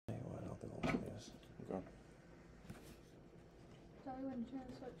probably wouldn't turn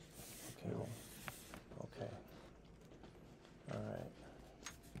the switch. Okay. Okay. All right.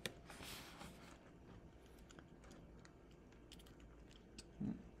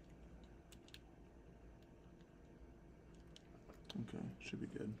 Okay, should be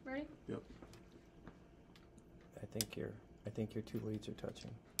good. Ready? Yep. I think your two leads are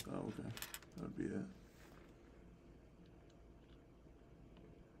touching. Oh, okay. That would be it.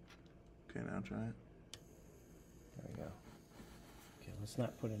 Okay, now try it. There we go. Okay, let's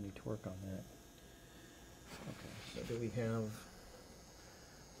not put any torque on that. Okay, so do we have,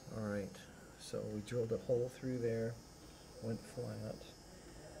 all right, so we drilled a hole through there, went flat.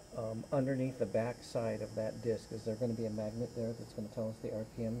 Underneath the back side of that disc, is there gonna be a magnet there that's gonna tell us the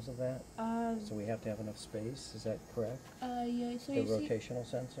RPMs of that? So we have to have enough space, is that correct? Yeah, so The you see, rotational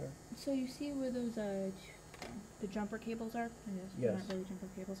sensor? so you see where those, the jumper cables are? I guess they're Yes. not really jumper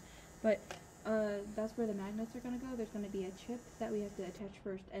cables, but, that's where the magnets are gonna go. There's gonna be a chip that we have to attach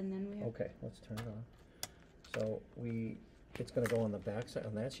first, and then we have. Okay, let's turn it on. So it's gonna go on the back side,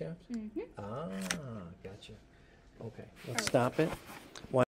 on that shaft? Mm-hmm. Ah, gotcha. Okay, let's Alright. stop it.